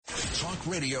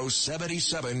Talk Radio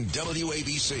 77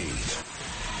 WABC.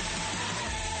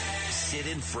 Sid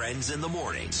and Friends in the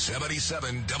Morning.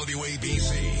 77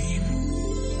 WABC.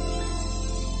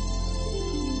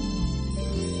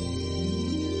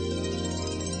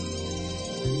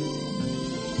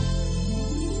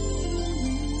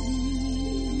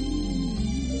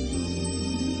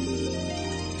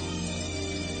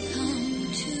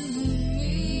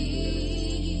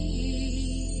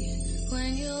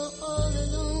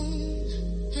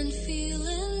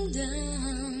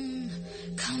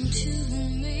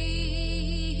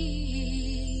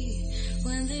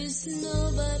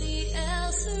 Nobody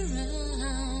else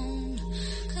around.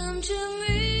 Come to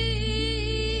me.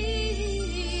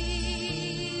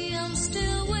 I'm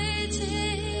still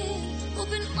waiting.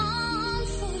 Open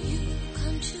arms for you.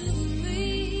 Come to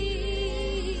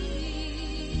me.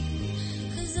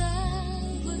 'Cause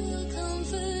I will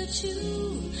comfort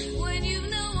you when you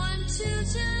know one to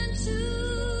turn to.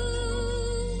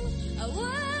 I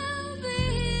will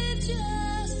be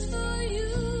just for you.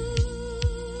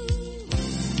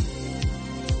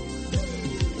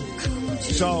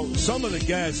 So some of the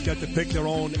guests got to pick their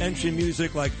own entry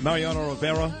music, like Mariano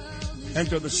Rivera,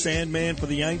 Enter the Sandman for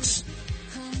the Yanks.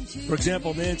 For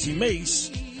example, Nancy Mace,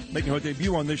 making her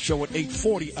debut on this show at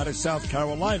 8:40 out of South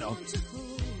Carolina.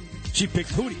 She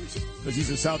picked Hootie, because he's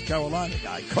a South Carolina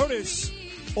guy. Curtis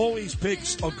always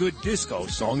picks a good disco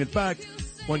song. In fact,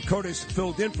 when Curtis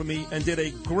filled in for me and did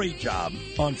a great job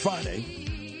on Friday,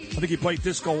 I think he played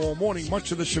disco all morning, much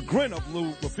to the chagrin of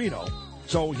Lou Rufino.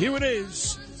 So here it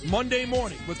is. Monday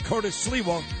morning with Curtis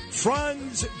Sliwa,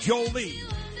 Franz Jolie,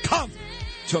 Come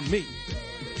to Me.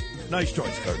 Nice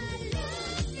choice, Kurt.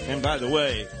 And by the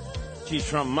way, she's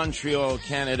from Montreal,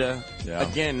 Canada. Yeah.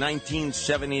 Again,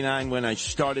 1979 when I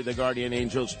started the Guardian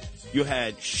Angels. You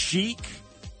had Chic,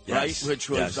 right? Which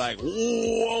was like,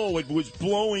 whoa, it was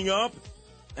blowing up.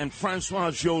 And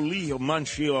Francoise Jolie of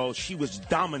Montreal, she was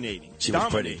dominating. She was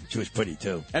pretty. She was pretty,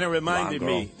 too. And it reminded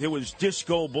me, there was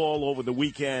disco ball over the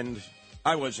weekend.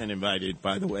 I wasn't invited,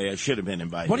 by the way. I should have been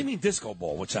invited. What do you mean disco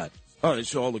ball? What's that? Oh,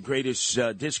 it's all the greatest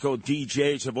disco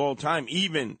DJs of all time.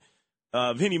 Even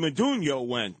Vinny Medugno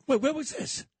went. Wait, where was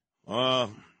this?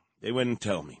 They wouldn't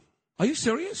tell me. Are you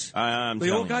serious? They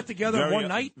all got together one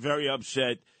night? Very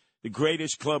upset. The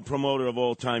greatest club promoter of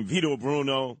all time, Vito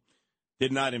Bruno,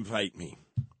 did not invite me.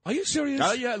 Are you serious?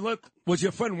 Oh, yeah, look. Was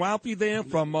your friend Ralphie there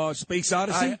from Space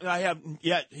Odyssey? I have,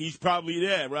 yeah, he's probably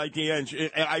there, right?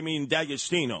 I mean,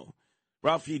 D'Agostino.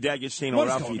 Ralphie D'Agostino. What's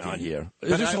Ralphie going on here?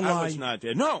 Is this a lie? I was not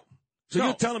there. No. So no.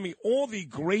 you're telling me all the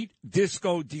great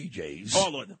disco DJs,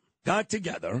 all of them, got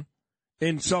together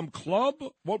in some club?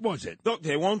 What was it? Look,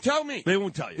 they won't tell me. They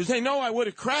won't tell you. Because they know I would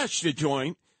have crashed the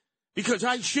joint because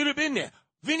I should have been there.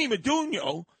 Vinny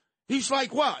Medugno, he's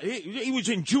like, what? He was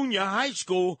in junior high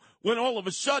school when all of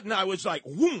a sudden I was like,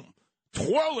 whoom,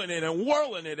 twirling it and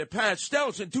whirling it at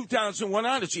Pastels in 2001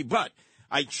 Odyssey. But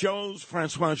I chose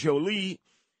Francois Jolie.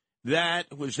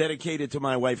 That was dedicated to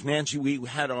my wife, Nancy. We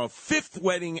had our 5th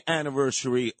wedding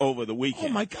anniversary over the weekend.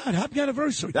 Oh, my God. Happy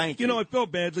anniversary. Thank you. You know, I feel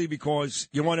badly because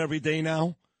you're on every day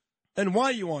now. And why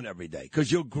are you on every day?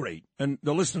 Because you're great, and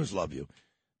the listeners love you.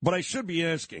 But I should be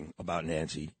asking about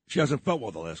Nancy. She hasn't felt well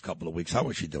the last couple of weeks. How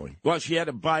is she doing? Well, she had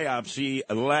a biopsy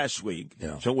last week,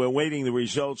 so we're waiting the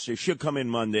results. They should come in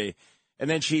Monday. And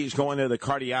then she's going to the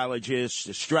cardiologist,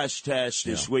 the stress test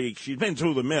this week. She's been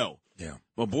through the mill. Yeah.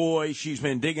 But, boy, she's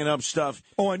been digging up stuff.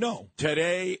 Oh, I know.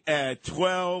 Today at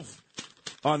 12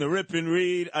 on the Rip and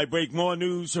Read, I break more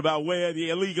news about where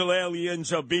the illegal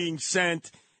aliens are being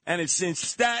sent. And it's in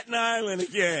Staten Island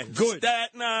again. Good.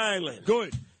 Staten Island.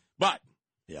 Good. But,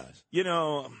 yes, you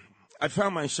know, I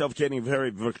found myself getting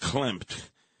very verklempt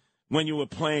when you were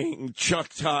playing Chuck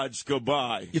Todd's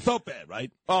Goodbye. You felt bad, right?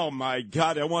 Oh, my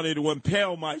God. I wanted to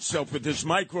impale myself with this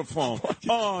microphone.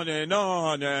 On and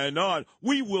on and on.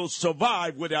 We will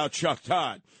survive without Chuck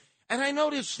Todd. And I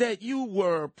noticed that you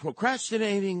were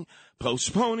procrastinating,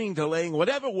 postponing, delaying,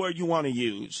 whatever word you want to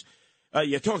use.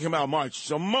 You're talking about Mark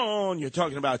Simone. You're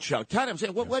talking about Chuck Todd. I'm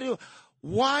saying,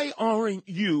 why aren't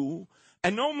you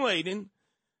and Noam Laden?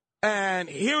 And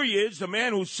here he is, the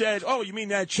man who said, oh, you mean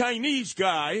that Chinese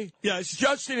guy? Yes.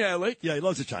 Justin Ellick. Yeah, he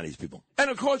loves the Chinese people. And,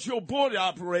 of course, your board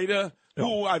operator,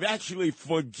 who I've actually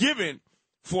forgiven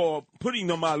for putting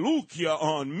the malukia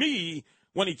on me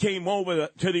when he came over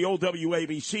to the old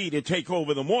WABC to take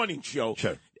over the morning show.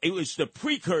 Sure. It was the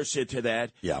precursor to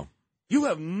that. Yeah. You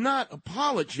have not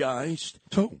apologized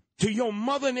to your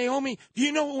mother, Naomi. Do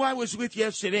you know who I was with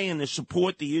yesterday in the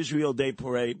Support the Israel Day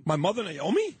Parade? My mother,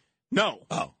 Naomi? No.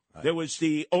 Oh. There was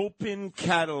the open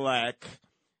Cadillac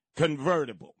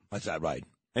convertible. That's that right.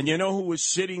 And you know who was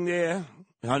sitting there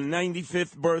her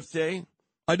 95th birthday.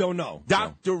 I don't know.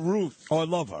 Dr. Ruth. Oh, I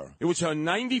love her. It was her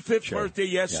 95th birthday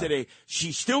yesterday. Yeah.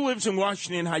 She still lives in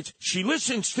Washington Heights. She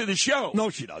listens to the show. No,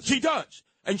 she doesn't. She does.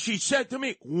 And she said to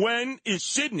me, when is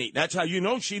Sidney, that's how you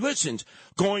know she listens,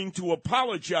 going to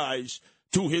apologize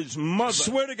to his mother?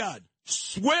 Swear to God.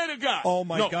 Swear to God. Oh,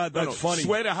 my God, that's funny.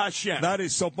 Swear to Hashem. That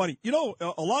is so funny. You know,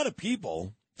 a lot of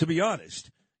people, to be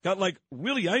honest, got, like,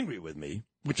 really angry with me,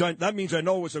 that means I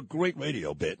know it was a great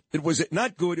radio bit. It was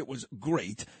not good, it was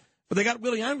great. But they got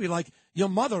really angry, like, your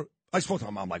mother... I spoke to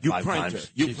my mom like 5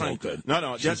 times. You pranked her.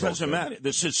 No, that doesn't matter.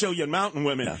 The Sicilian mountain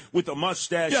women with the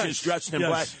mustaches, dressed in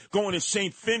black, going to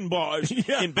St. Finbar's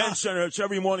in Bensonhurst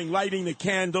every morning, lighting the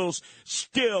candles,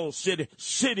 still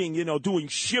sitting, doing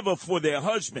shiva for their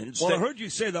husbands. Well, I heard you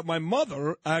say that my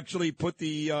mother actually put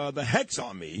the hex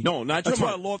on me. No, not That's your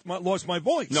why I lost my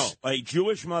voice. No, a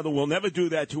Jewish mother will never do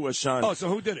that to her son. Oh, so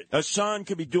who did it? A son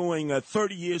could be doing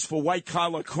 30 years for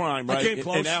white-collar crime, right? I came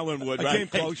close. In Allenwood, right? I came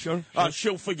close, sure.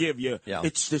 She'll forgive you. Yeah.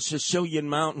 It's the Sicilian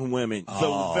mountain women,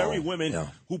 the very women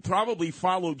who probably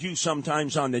followed you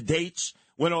sometimes on the dates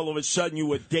when all of a sudden you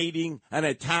were dating an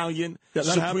Italian,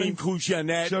 Supreme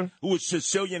Cousinet, who was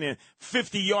Sicilian, and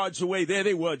 50 yards away, there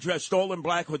they were, dressed all in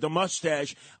black with the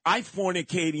mustache, I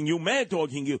fornicating you,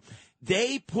 mad-dogging you.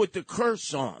 They put the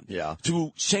curse on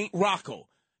to St. Rocco.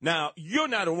 Now, you're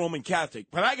not a Roman Catholic,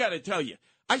 but I got to tell you,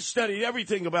 I studied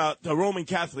everything about the Roman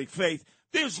Catholic faith.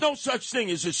 There's no such thing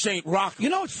as a St. Rocco. You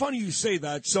know, it's funny you say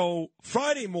that. So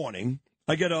Friday morning,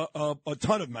 I get a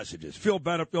ton of messages. Feel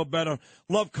better.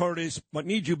 Love Curtis, but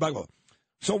need you back.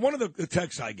 So one of the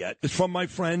texts I get is from my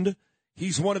friend.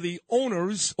 He's one of the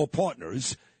owners or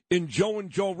partners in Joe and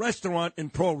Joe Restaurant in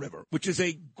Pearl River, which is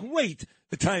a great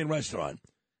Italian restaurant.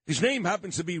 His name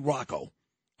happens to be Rocco.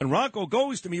 And Rocco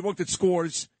goes to me, worked at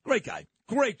Scores. Great guy.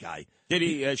 Did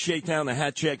he shake down the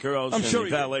hat check girls and the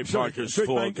valet parkers for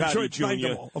Gotti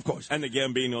Jr. Of course. And the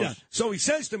Gambinos? Yeah. So he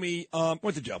says to me,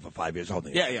 went to jail for 5 years.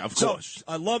 Yeah, of course.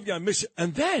 I love you, I miss you.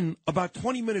 And then, about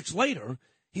 20 minutes later,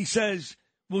 he says,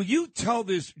 will you tell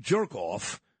this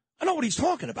jerk-off, I know what he's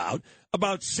talking about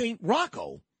St.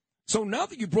 Rocco. So now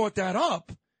that you brought that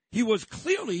up, he was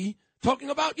clearly talking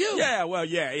about you. Yeah, well,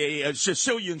 yeah.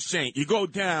 Sicilian saint. You go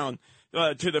down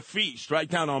to the feast right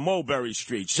down on Mulberry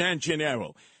Street, San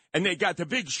Gennaro, and they got the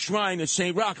big shrine of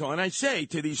St. Rocco. And I say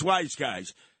to these wise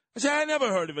guys, I never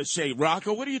heard of a St.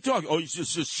 Rocco. What are you talking? Oh, he's a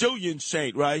Sicilian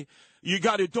saint, right? You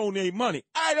got to donate money.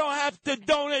 I don't have to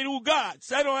donate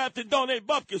ugats. I don't have to donate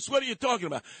bupkis. What are you talking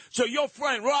about? So your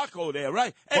friend Rocco there,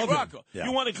 right? Hey, Rocco,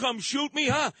 you want to come shoot me,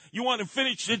 huh? You want to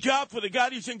finish the job for the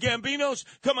Gottis and Gambinos?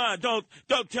 Come on,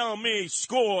 don't tell me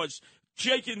Scores,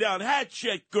 shaking down hat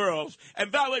check girls,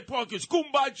 and valet parkers.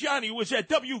 Goomba Johnny was at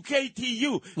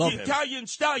WKTU, Love the him. Italian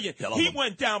stallion. He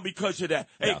went down because of that.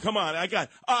 Hey, come on,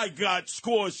 I got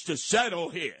scores to settle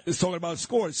here. It's talking about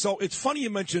Scores. So it's funny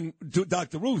you mentioned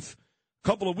Dr. Ruth. A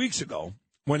couple of weeks ago,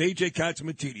 when A.J.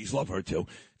 Katz-Matidis, love her too,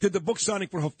 did the book signing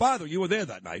for her father. You were there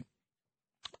that night.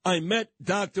 I met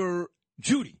Dr.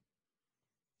 Judy.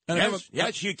 And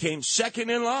yes, you came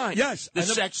second in line. Yes. The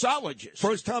sexologist.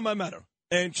 First time I met her.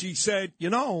 And she said,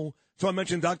 so I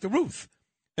mentioned Dr. Ruth.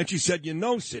 And she said,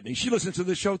 Sidney, she listens to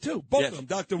the show too. Both of them,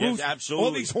 Dr. Ruth. Absolutely.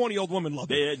 All these horny old women love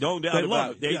it. Don't doubt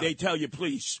about it. They tell you,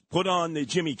 please, put on the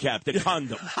Jimmy cap, the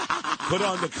condom. Put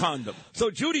on the condom. So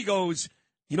Judy goes,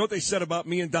 you know what they said about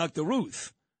me and Dr.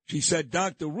 Ruth? She said,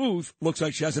 Dr. Ruth looks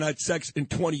like she hasn't had sex in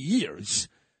 20 years.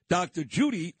 Dr.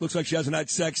 Judy looks like she hasn't had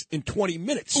sex in 20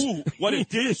 minutes. Ooh, what a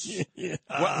dish.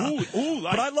 But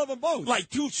I love them both. Like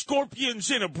two scorpions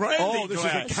in a brandy this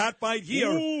glass. is a cat fight here.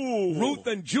 Ooh. Ruth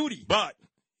and Judy. But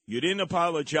you didn't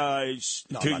apologize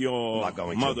to your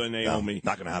mother, Naomi. No,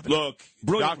 not going to happen. Look,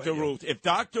 Brilliant Dr. Ruth, if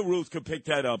Dr. Ruth could pick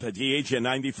that up at the age of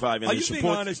 95 and Are you being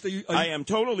honest? I am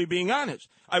totally being honest.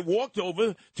 I walked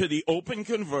over to the open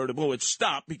convertible. It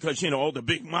stopped because, all the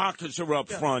big markers are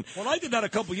up front. Well, I did that a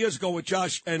couple years ago with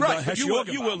Josh and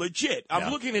you were legit.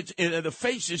 I'm looking at the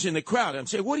faces in the crowd. I'm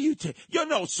saying, what do you take? You're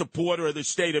no supporter of the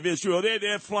state of Israel.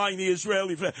 They're flying the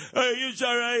Israeli flag. Hey,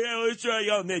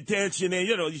 Israel, and they're dancing. And,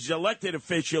 these elected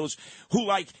officials who,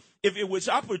 if it was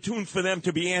opportune for them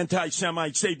to be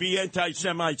anti-Semites, they'd be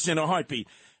anti-Semites in a heartbeat.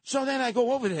 So then I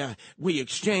go over there. We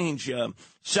exchange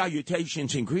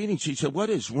salutations and greetings. She said,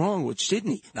 what is wrong with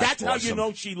Sydney? That's awesome. How you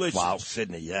know she listens. Wow,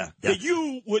 Sydney, yeah. That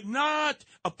you would not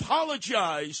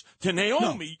apologize to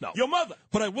Naomi, your mother.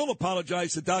 But I will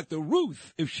apologize to Dr.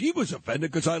 Ruth if she was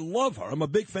offended because I love her. I'm a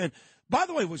big fan. By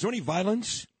the way, was there any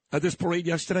violence at this parade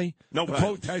yesterday? No the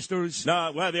violence. Protesters?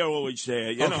 No, well, they're always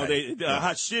there. You know,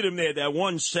 Hasidim there, that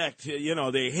one sect, you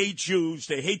know, they hate Jews,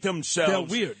 they hate themselves. They're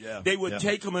weird, yeah. They would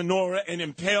take a menorah and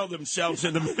impale themselves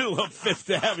in the middle of Fifth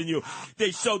Avenue.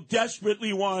 They so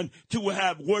desperately want to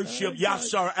have worship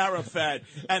Yasser Arafat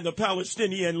and the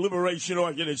Palestinian Liberation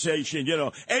Organization, you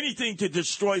know, anything to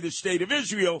destroy the state of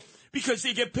Israel. Because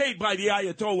they get paid by the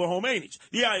Ayatollah Khomeinis.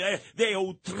 They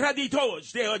are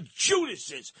traditors. They are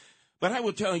Judases. But I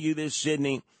will tell you this,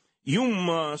 Sidney. You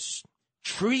must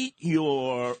treat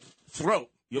your throat,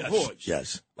 your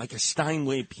voice, like a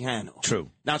Steinway piano.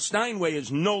 True. Now, Steinway is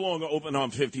no longer open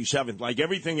on 57th. Like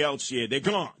everything else here, they're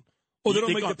gone. Oh, they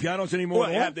don't make the pianos anymore? Well,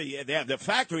 they have the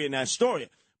factory in Astoria.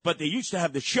 But they used to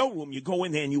have the showroom. You go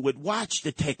in there and you would watch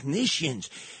the technicians.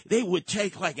 They would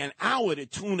take like an hour to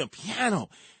tune a piano.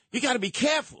 You got to be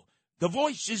careful. The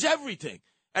voice is everything.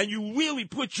 And you really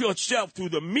put yourself through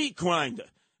the meat grinder.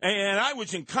 And I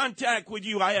was in contact with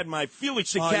you. I had my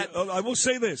Felix the Cat. I will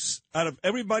say this. Out of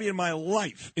everybody in my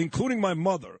life, including my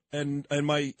mother and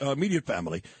my immediate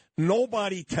family,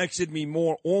 nobody texted me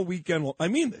more all weekend. I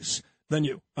mean this. Than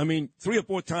you. I mean, 3 or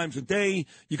 4 times a day.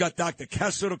 You got Dr.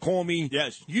 Kessler to call me.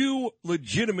 Yes. You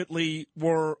legitimately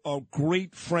were a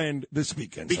great friend this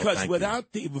weekend. Because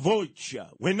without the voice,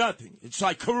 we're nothing. It's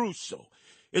like Caruso.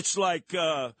 It's like,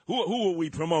 who are we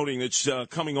promoting that's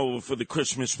coming over for the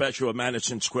Christmas special at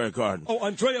Madison Square Garden? Oh,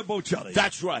 Andrea Bocelli.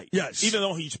 That's right. Yes. Even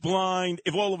though he's blind,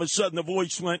 if all of a sudden the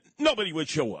voice went, nobody would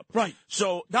show up. Right.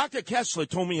 So Dr. Kessler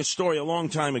told me a story a long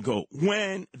time ago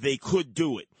when they could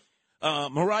do it.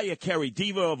 Mariah Carey,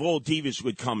 diva of all divas,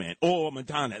 would come in, or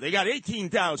Madonna. They got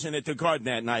 18,000 at the Garden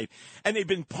that night, and they've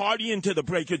been partying to the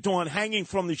break of dawn, hanging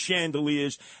from the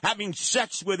chandeliers, having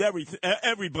sex with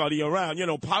everybody around, you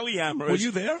know, polyamorous. Were you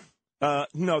there?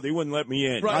 No, they wouldn't let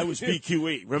me in. Right. I was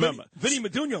BQE, remember? Vinny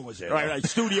Medugno was there. Right,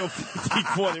 Studio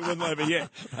 54, they wouldn't let me in.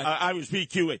 I was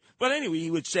BQE. But anyway,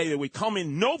 he would say they would come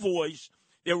in, no voice,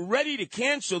 they're ready to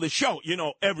cancel the show. You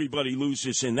know, everybody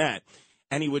loses in that.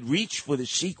 And he would reach for the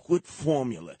secret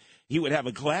formula. He would have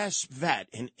a glass vat,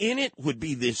 and in it would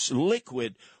be this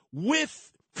liquid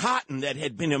with cotton that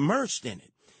had been immersed in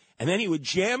it. And then he would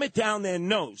jam it down their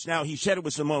nose. Now, he said it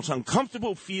was the most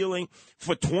uncomfortable feeling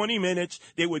for 20 minutes.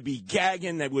 They would be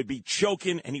gagging, they would be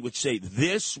choking, and he would say,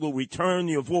 this will return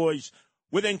your voice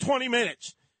within 20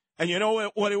 minutes. And you know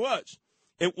what it was?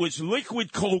 It was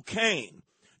liquid cocaine.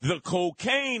 The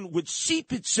cocaine would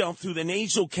seep itself through the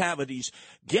nasal cavities,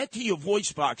 get to your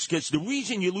voice box, because the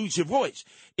reason you lose your voice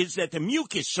is that the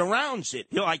mucus surrounds it,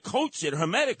 like coats it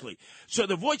hermetically. So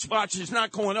the voice box is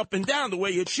not going up and down the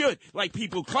way it should, like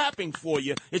people clapping for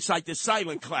you. It's like the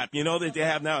silent clap, you know, that they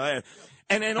have now.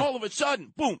 And then all of a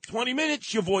sudden, boom, 20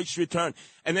 minutes, your voice returned.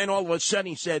 And then all of a sudden,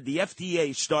 he said, the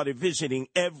FDA started visiting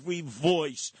every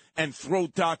voice and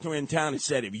throat doctor in town and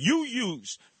said, if you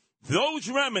use those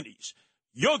remedies,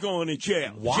 you're going to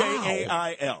jail. Wow.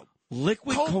 Jail.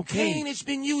 Liquid cocaine has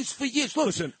been used for years. Look,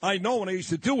 listen, I know when I used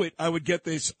to do it, I would get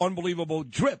this unbelievable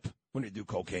drip when you do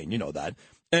cocaine. You know that.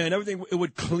 And everything, it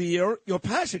would clear your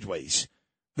passageways.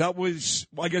 That was,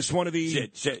 I guess, one of the...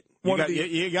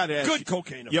 You got to good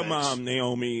cocaine your effects. mom,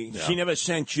 Naomi, Yeah. she never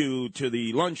sent you to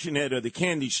the luncheonette or the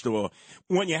candy store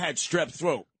when you had strep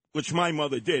throat, which my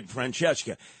mother did,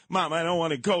 Francesca. Mom, I don't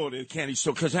want to go to the candy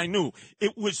store because I knew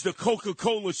it was the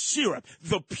Coca-Cola syrup,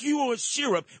 the pure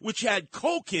syrup, which had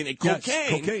Coke in it, cocaine. Yes,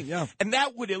 cocaine, yeah. And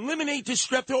that would eliminate the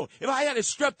strep throat. If I had a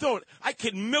strep throat, I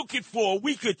could milk it for a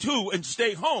week or two and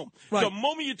stay home. Right. The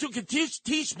moment you took a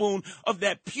teaspoon of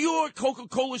that pure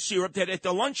Coca-Cola syrup that at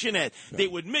the luncheonette, they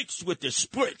would mix with the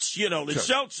spritz, you know, the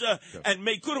seltzer, and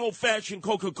make good old-fashioned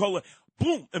Coca-Cola.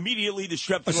 Boom, immediately the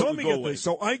strep throat So let would me go get away. this.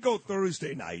 So I go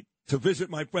Thursday night to visit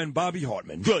my friend Bobby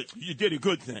Hartman. Good. You did a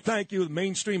good thing. Thank you.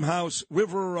 Mainstream House,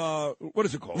 River, what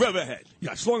is it called? Riverhead.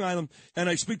 Yes, Long Island. And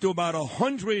I speak to about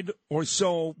 100 or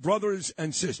so brothers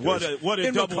and sisters. What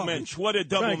a double recovery. mensch. What a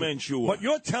double mensch you are. But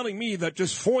you're telling me that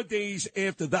just 4 days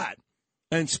after that,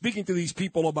 and speaking to these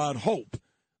people about hope,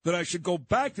 that I should go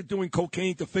back to doing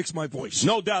cocaine to fix my voice.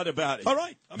 No doubt about it. All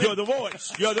right. You're the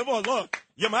voice. You're the voice. Look,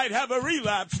 you might have a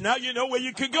relapse. Now you know where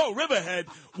you can go. Riverhead,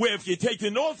 where if you take the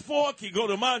North Fork, you go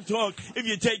to Montauk. If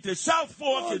you take the South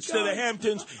Fork, it's to the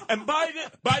Hamptons. And by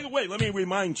the way, let me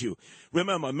remind you,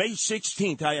 remember, May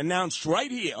 16th, I announced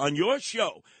right here on your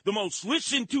show, the most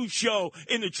listened to show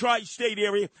in the tri-state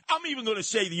area. I'm even going to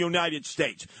say the United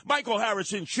States. Michael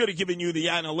Harrison should have given you the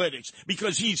analytics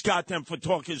because he's got them for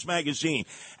Talkers Magazine.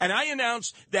 And I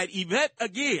announced that Yvette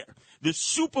Aguirre, The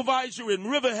supervisor in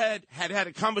Riverhead had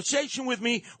a conversation with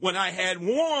me when I had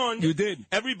warned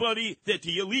everybody that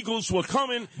the illegals were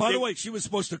coming. By the way, she was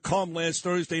supposed to come last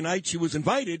Thursday night. She was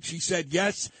invited. She said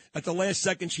yes. At the last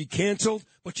second, she canceled,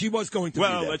 but she was going to be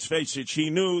there. Well, let's face it. She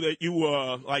knew that you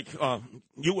were,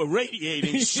 you were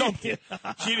radiating something.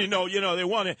 She didn't know,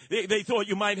 they thought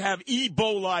you might have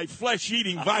Ebola,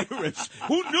 flesh-eating virus.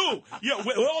 Who knew?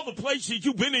 With all the places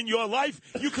you've been in your life,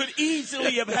 you could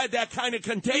easily have had that kind of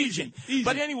contagion. Easy.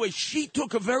 But anyway, she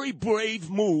took a very brave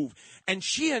move, and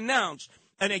she announced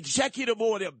an executive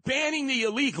order banning the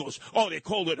illegals. Oh, they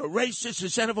called it a racist, a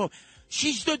xenophobe.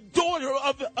 She's the daughter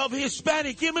of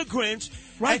Hispanic immigrants.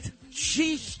 Right. And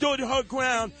she stood her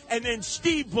ground, and then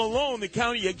Steve Malone, the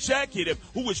county executive,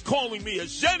 who was calling me a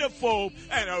xenophobe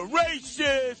and a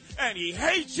racist, and he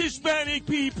hates Hispanic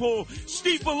people.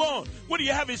 Steve Malone, what do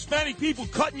you have Hispanic people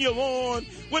cutting your lawn?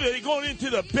 What are they going into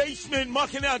the basement,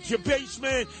 mucking out your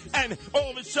basement, and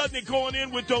all of a sudden they're going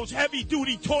in with those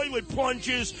heavy-duty toilet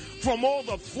plungers from all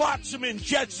the flotsam and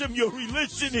jetsam you're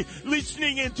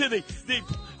listening into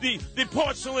the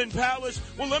porcelain palace?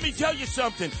 Well, let me tell you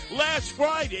something. Last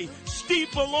Friday,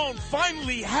 Steve Malone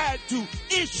finally had to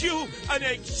issue an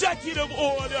executive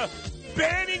order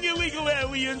banning illegal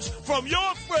aliens from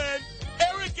your friend,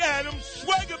 Eric Adams,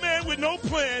 swagger man with no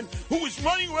plan, who was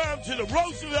running around to the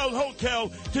Roosevelt Hotel,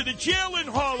 to the jail in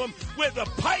Harlem, where the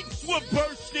pipes were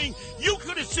bursting. You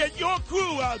could have sent your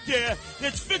crew out there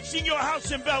that's fixing your house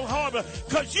in Bell Harbor,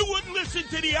 because you wouldn't listen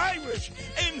to the Irish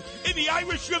in the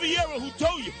Irish Riviera who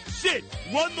told you, Sid,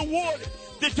 run the water.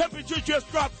 The temperature just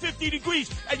dropped 50 degrees.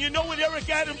 And you know what Eric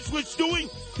Adams was doing?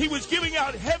 He was giving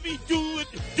out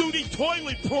heavy-duty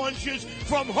toilet plungers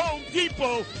from Home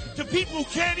Depot to people who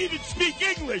can't even speak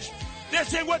English. They're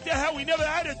saying, what the hell? We never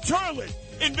had a toilet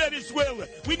in Venezuela.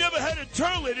 We never had a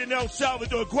toilet in El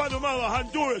Salvador, Guatemala,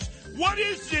 Honduras. What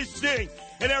is this thing?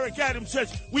 And Eric Adams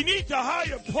says, we need to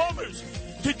hire plumbers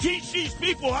to teach these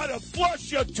people how to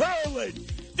flush a toilet.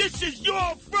 This is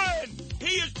your friend.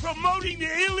 He is promoting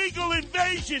the illegal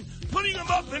invasion, putting them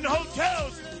up in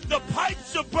hotels. The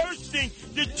pipes are bursting.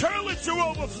 The toilets are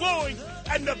overflowing.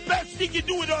 And the best he can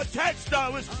do with our tax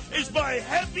dollars is buy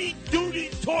heavy-duty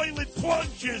toilet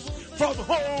plungers from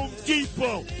Home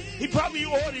Depot. He probably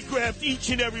autographed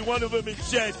each and every one of them and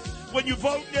said, when you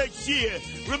vote next year,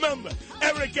 remember,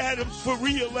 Eric Adams for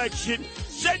re-election.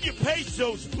 Send your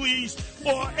pesos, please,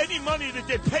 or any money that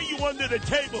they pay you under the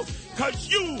table, because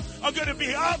you are going to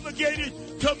be obligated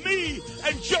to me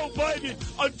and Joe Biden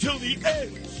until the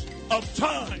end of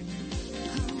time.